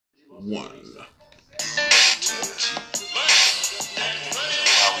one.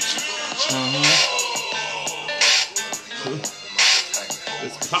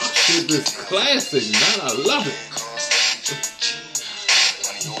 This pop shit is classic, man. I love it.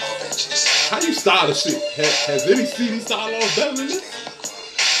 How you start a shit? Has any CD started off better than this?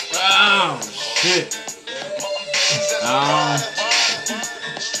 Oh shit.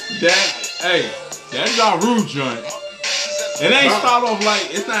 That Ja Rule joint. It ain't start off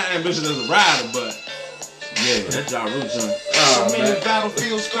like, it's not ambitious as a rider, but yeah, that Ja Rule joint. So many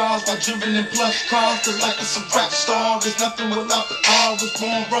battlefield scars, by driven in plush cars, the life is a rap star. There's nothing without the R. Was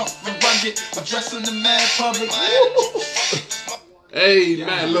born rough and rugged, addressing the mad public. Hey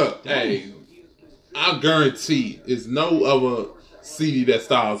man, look, hey, I guarantee there's no other CD that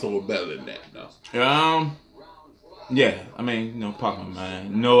starts over better than that, though. Yeah, I mean, you know, Pac,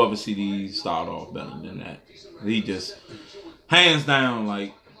 man, no other CD start off better than that. He just, hands down,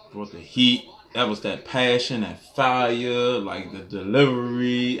 like, brought the heat. That was that passion, that fire, like the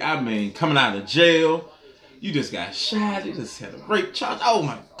delivery. I mean, coming out of jail, you just got shot. You just had a rape charge. Oh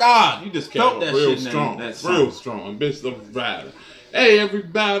my God, you just felt that real shit. Strong, that real strong. Bitch, the rider. Hey,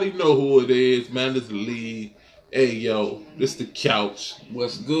 everybody know who it is, man. This is Lee. Hey, yo, this the couch.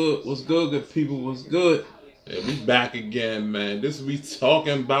 What's good? What's good, good people? What's good? Hey, we back again, man. This we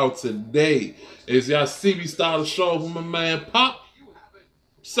talking about today. Is y'all see me start a show with my man Pop?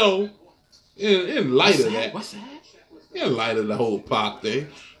 So, in light of that, what's that? In light of the whole Pop thing,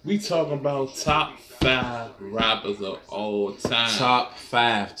 we talking about top 5 rappers of all time. Top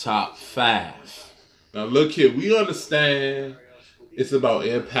five. Now look here, we understand it's about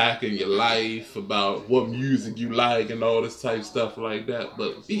impacting your life, about what music you like and all this type of stuff like that.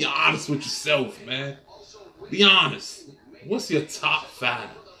 But be honest with yourself, man. Be honest. What's your top 5?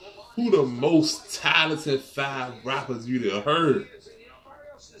 Who the most talented 5 rappers you done heard?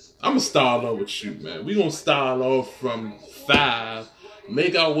 I'm gonna start off with you, man. We gonna start off from 5,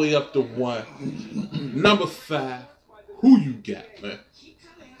 make our way up to 1. Number 5, who you got,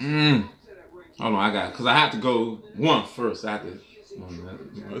 man? Hold on, because I have to go 1 first. I have to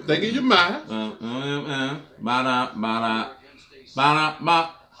think in your mind. 5,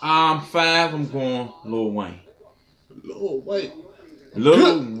 I'm going Lil Wayne.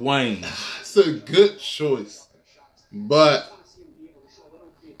 Lil Wayne. It's a good choice. But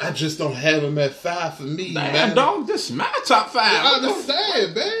I just don't have him at 5 for me, man. Dog, this is my top 5. I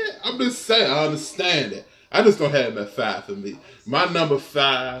understand, man. I'm just saying, I understand it. I just don't have him at 5 for me. My number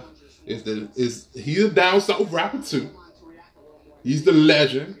 5 is he's a down south rapper too. He's the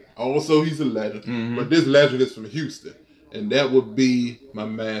legend. Also, he's a legend. Mm-hmm. But this legend is from Houston. And that would be my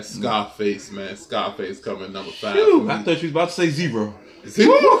man Scarface, man. Scarface coming number 5. I thought you was about to say 0.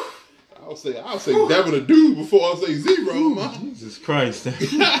 Zero? I'll say Devil the Dude before I say 0, man. Jesus Christ.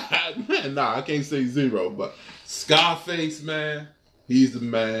 Nah, I can't say 0. But Scarface, man, he's the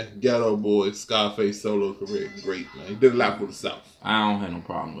man. Ghetto Boy, Scarface solo career, great, man. He did a lot for the South. I don't have no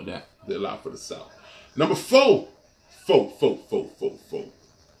problem with that. Did a lot for the South. Number 4. Who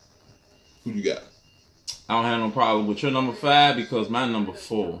you got? I don't have no problem with your number 5 because my number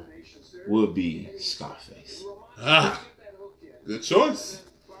 4 would be Scarface. Good choice.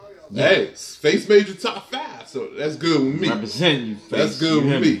 Yeah. Hey, Face made your top 5, so that's good with me. Representing you, Face. That's good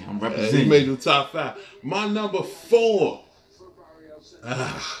with me. I'm representing you. He made your top 5. My number 4.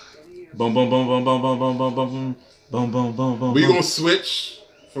 Boom, boom, boom, boom, boom, boom, boom, boom, boom, boom, boom, boom, boom. We gonna switch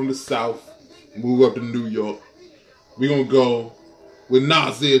from the South, move up to New York. We gonna go with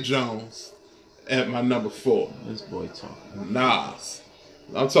Nasir Jones at my number 4. This boy talking. Nas.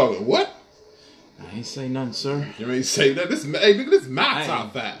 I'm talking what? I ain't say nothing, sir. You ain't say that. This is my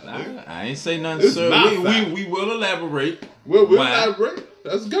top 5. I ain't say nothing, sir. We will elaborate. We'll elaborate.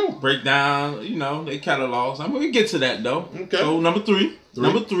 Let's go. Break down, you know, their catalogs. I mean, we get to that though. Okay. So number 3.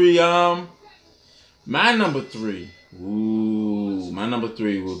 Number 3. My number 3. My number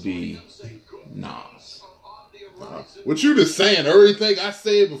 3 will be Nas. What you just saying? Everything I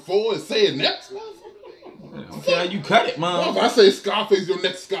said before and say it next? Okay, how you cut it, man. Well, if I say Scarface, your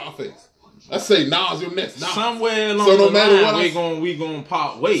next Scarface. I say Nas, your next Nas. Somewhere along the line, we gonna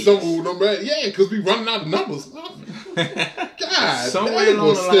part ways. Because we running out of numbers. God, somewhere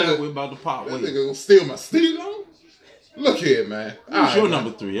along the line, we're about to part ways. That nigga gonna steal my stilo? Look here, man. Who's your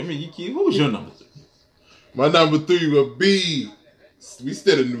number 3? I mean, who's your number 3? My number 3 will be, we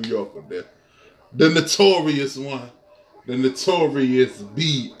still in New York up there, the notorious one, the notorious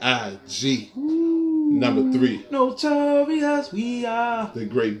B.I.G. Number 3. Notorious we are. The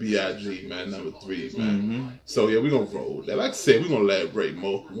great B.I.G., man. Number 3, man. Mm-hmm. So, yeah, we're going to roll with that. Like I said, we're going to elaborate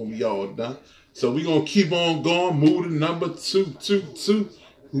more when we all done. So, we're going to keep on going. Move to number 2.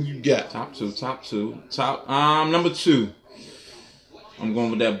 Who you got? Top two. Number 2. I'm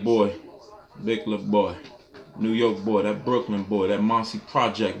going with that boy. Big Lil boy. New York boy. That Brooklyn boy. That Marcy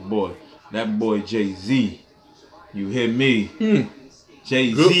Project boy. That boy Jay-Z. You hear me?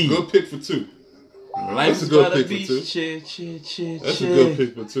 Jay-Z. Good pick for 2. Life's That's a good gotta pick be for 2. Chill. That's a good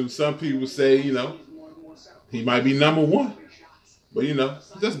pick for 2. Some people say, he might be number 1. But,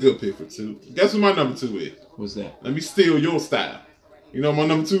 that's a good pick for 2. Guess who my number 2 is? What's that? Let me steal your style. You know what my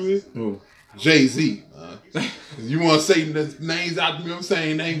number 2 is? Who? Jay-Z. You want to say the names out to me? I'm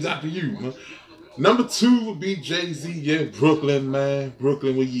saying names out to you. Man. Number 2 would be Jay-Z. Yeah, Brooklyn, man.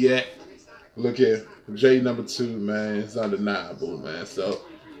 Brooklyn, where you at? Look here. Jay number 2, man. It's undeniable, man. So,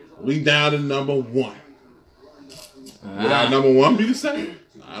 we down to number 1. Would our number 1 be the same?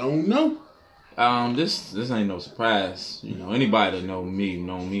 I don't know. This ain't no surprise. Anybody that know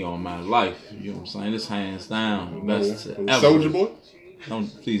me all my life. You know what I'm saying? This hands down best ever. Soulja Boy?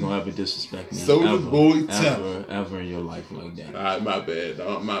 Please don't ever disrespect me. Soulja Boy, ever in your life like that. All right, my bad,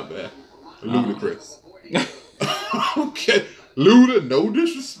 dog. My bad. Ludacris. Okay. Luda, no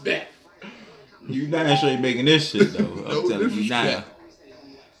disrespect. You not sure making this shit though. No I'm telling you disrespect.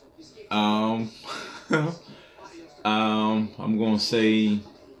 now. I'm gonna say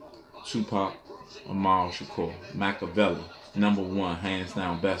Tupac, Amar Shakur, Machiavelli, number 1, hands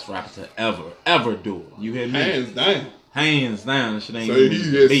down, best rapper to ever do it. You hear me? Hands down. That shit ain't So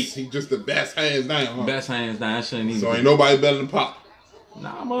even he just the best hands down, huh? best hands down. That shit ain't even. So ain't nobody better than Pop.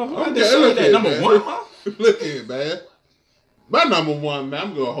 Nah, motherfucker. Okay, Just say look that here, number man. 1, huh? Look here, man. My number 1, man,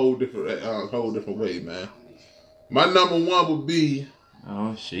 I'm going a whole different way, man. My number 1 would be...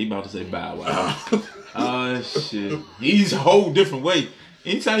 Oh, shit. He about to say Bow Wow. Oh, shit. He's a whole different way.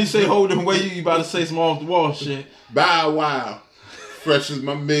 Anytime you say whole different way, you about to say some off-the-wall shit. Bow Wow. Fresh as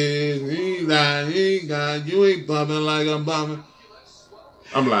my man. He ain't lying. You ain't bumping like I'm bumping.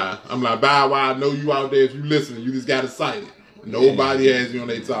 I'm lying. Bow Wow, I know you out there. If you listening, you just got excited. Nobody has you on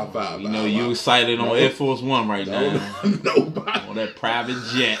their top 5. You excited on Air Force One right now. Nobody. On that private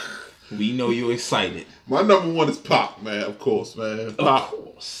jet. We know you excited. My number 1 is Pac, man. Of course, man. Pac.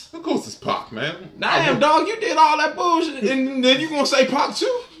 Of course it's Pac, man. Damn, dog, you did all that bullshit, and then you gonna say Pac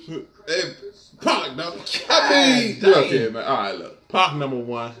too? Hey, Pac, dog. Look here, man. All right, look. Pac number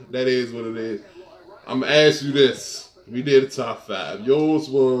 1. That is what it is. I'm gonna ask you this. We did a top 5. Yours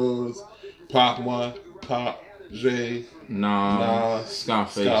was Pac 1, Pac, Jay, Nah,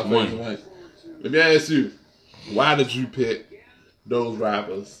 Scarface 1. Let me ask you, why did you pick those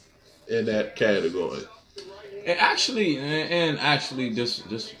rappers in that category? And actually, this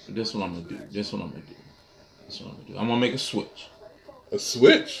what I'm gonna do. I'm gonna make a switch. A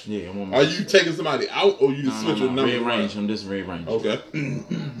switch? Yeah, I'm gonna. Are you taking somebody out, or you just switch your number? Rearrange. I'm just rearranging. Okay.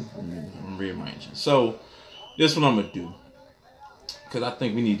 I'm rearranging. So, this what I'm gonna do. Cause I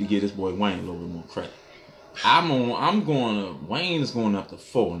think we need to give this boy Wayne a little bit more credit. Wayne is going up to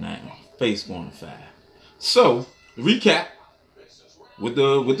 4 now. Face going to 5. So, recap. With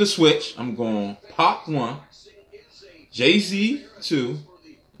the switch, I'm going Pac 1, Jay-Z 2,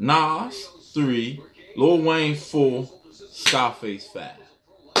 Nas 3, Lil Wayne 4, Scarface 5.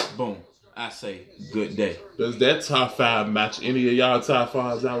 Boom. I say good day. Does that top 5 match any of y'all top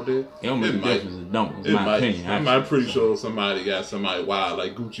 5s out there? It don't make a difference. It don't. It's my opinion. I'm pretty sure somebody got somebody wild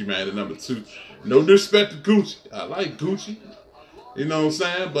like Gucci Mane at number 2. No disrespect to Gucci. I like Gucci. You know what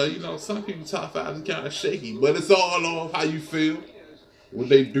I'm saying? But, some people top 5 is kind of shaky. But it's all on how you feel. What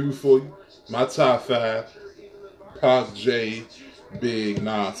they do for you. My top 5, Pac, Jay, Big,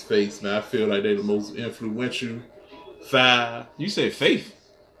 Nas, Face, man. I feel like they the most influential 5. You said Faith.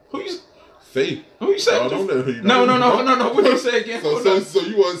 Who you? Faith. Who you say? Oh, don't know who you No. What you say again? So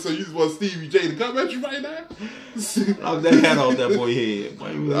you want Stevie J to come at you right now? Knock that hat off that boy head.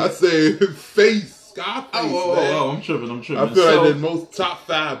 I said Face, Scarface. Oh, I'm tripping. I feel like they're most top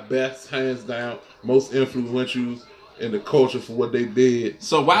 5 best, hands down, most influential in the culture for what they did.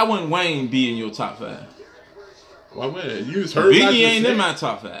 So why wouldn't Wayne be in your top 5? Why wouldn't you just heard? Biggie ain't in my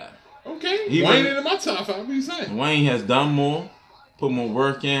top 5. Okay, Wayne ain't in my top 5. What are you saying? Wayne has done more. Put more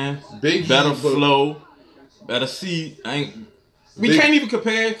work in, Biggie, better flow, better seat. We can't even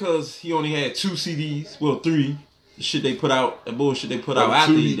compare because he only had 2 CDs. Well, 3. The shit they put out, the bullshit they put out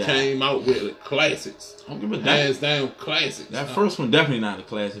after he died. Came out with classics. Don't give a damn. Hands down classics. That first one definitely not a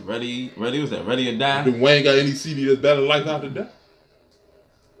classic. Ready was that Ready or Die? Did Wayne got any CD that's better than Life After Death?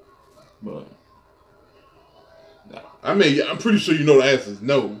 But I mean, I'm pretty sure you know the answer is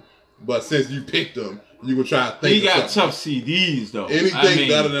no. But since you picked them, you were trying to think. He got something. tough CDs though. Anything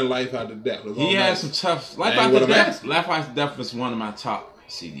better than Life After Death? He had some tough. Life After Death. Life After Death was one of my top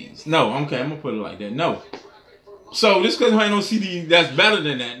CDs. No, okay, I'm gonna put it like that. No. So just because I ain't no CD that's better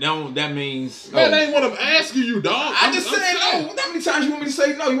than that, that means Man, that ain't what I'm asking you, dog. I just said no. How many times you want me to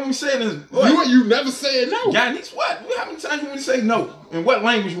say no? You want me to say this? You never said no. Giannis, what? How many times you want me to say no? In what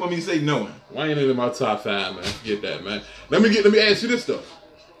language you want me to say no in? Wayne ain't in my top 5, man. Get that, man. Let me ask you this though.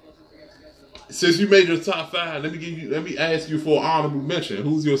 Since you made your top 5, let me ask you for an honorable mention.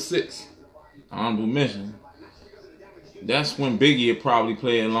 Who's your 6? Honorable mention. That's when Biggie would probably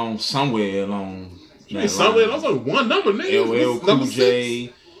play along somewhere along. Somewhere that's only one number, nigga. LL Cool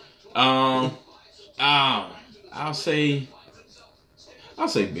J. I'll say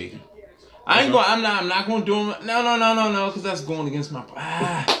Biggie. I'm not gonna do him. No, because that's going against my.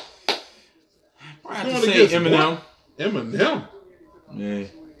 I have to say Eminem. What? Eminem. Yeah.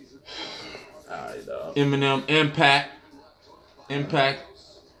 Alright, dog. Eminem, Impact,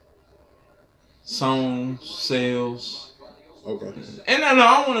 song sales. Okay. And no,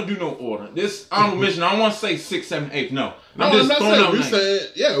 I don't want to do no order. This honorable mention, I don't want to say 6, 7, 8. No, I'm just throwing out names.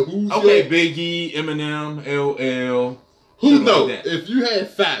 Who's okay? Biggie, Eminem, LL. Who though? Like if you had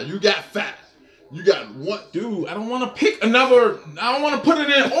 5, you got 5. You got one. Dude, I don't want to pick another. I don't want to put it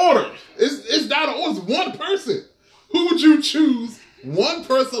in order. It's not an order. It's one person. Who would you choose? One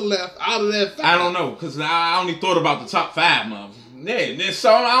person left out of that 5. I don't know because I only thought about the top 5, mother. Yeah,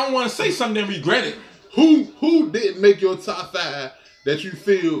 so I don't want to say something and regret it. Who didn't make your top 5 that you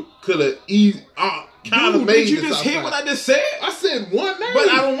feel could have kind of made? Did you just hear what I just said? I said one name, but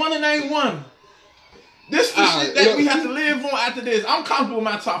I don't want to name one. This is the shit that we have to live on after this. I'm comfortable with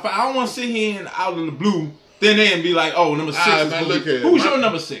my top 5. I don't want to sit here and out of the blue then be like, oh, number 6. Man, look at who's your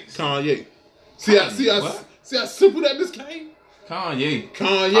number 6? Kanye. See how simple that this came. Kanye.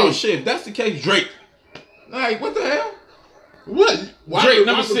 Oh shit, if that's the case, Drake. Like, what the hell? What? Drake,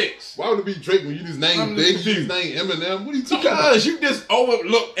 number 6. Why would it be Drake when you just name Biggie, you just name Eminem? What are you talking about? Because you just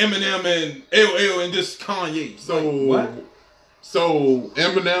overlook Eminem and LL and just Kanye. So what? So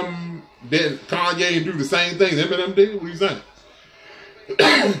Eminem did Kanye do the same things Eminem did? What are you saying?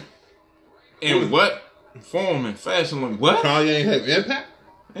 In what form and fashion? Like what? Kanye ain't have impact?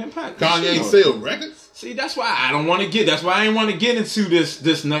 Kanye ain't sell records? See, that's why I don't want to get. That's why I ain't want to get into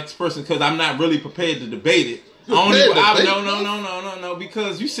this next person because I'm not really prepared to debate it. No,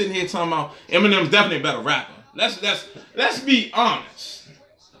 because you sitting here talking about Eminem's definitely a better rapper. Let's be honest.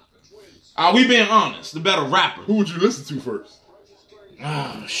 Are we being honest? The better rapper. Who would you listen to first?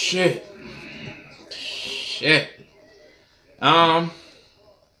 Oh shit. It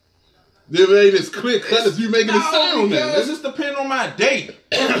ain't as clear cut as you making it sound. Because it's depending on my day.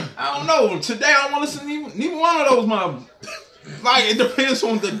 I don't know. Today I don't want to listen to neither one of those. Like it depends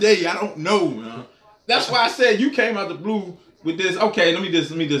on the day. I don't know. Man. That's why I said you came out the blue with this. Okay, let me get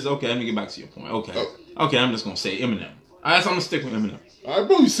back to your point. Okay, I'm just gonna say Eminem. All right, so I'm gonna stick with Eminem. All right,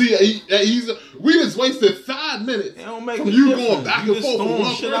 bro. You see, we just wasted 5 minutes. It don't make from you going back and forth with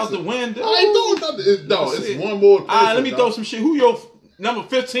one shit person. out the window. I ain't doing nothing. It's one more person. All right, let me throw some shit. Who your number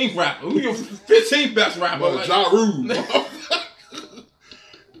 15th rapper? Who your 15th best rapper? Ja Rule.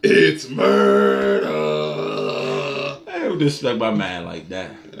 It's murder. Don't disrespect my man like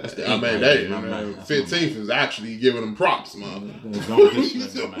that. That's the 15th is actually giving him props, man. Don't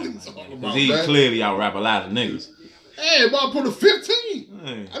disrespect my man. Because he clearly out rap a lot of niggas. Hey, but I put a 15.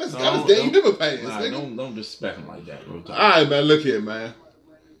 Hey, I just gave him a pass. Don't disrespect him like that, bro. Alright, man, look here, man.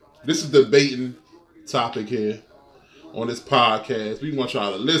 This is debating topic here on this podcast. We want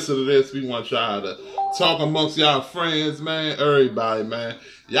y'all to listen to this. We want y'all to talk amongst y'all friends, man. Everybody, man.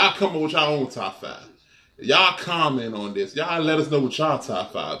 Y'all come up with y'all own top 5. Y'all comment on this. Y'all let us know what y'all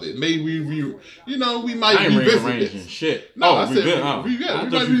top 5 is. Maybe we might revisit this. Shit. No, I said we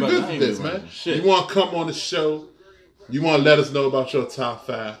might revisit this, man. You want to come on the show? You want to let us know about your top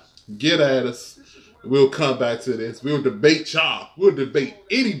 5? Get at us. We'll come back to this. We'll debate y'all. We'll debate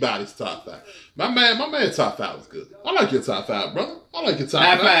anybody's top 5. My man top 5 was good. I like your top 5, brother. I like your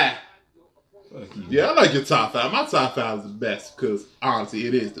top 5. Yeah, I like your top 5. My top 5 is the best because honestly,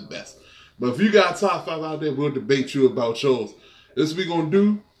 it is the best. But if you got top 5 out there, we'll debate you about yours. This what we gonna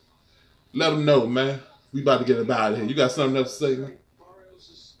do. Let them know, man. We about to get up out of here. You got something else to say, man?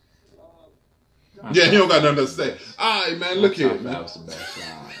 Yeah, he don't got nothing else to say. All right, man. Look here, man. That was the best.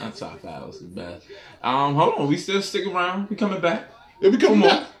 My top 5 was the best. Hold on. We still stick around. We coming back. Yeah, we coming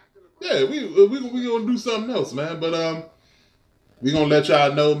back. Yeah, we gonna do something else, man. But we gonna let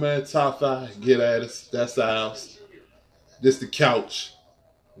y'all know, man. Top 5. Get at us. That's ours. This the couch.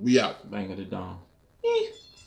 We out. Bang of the dawn.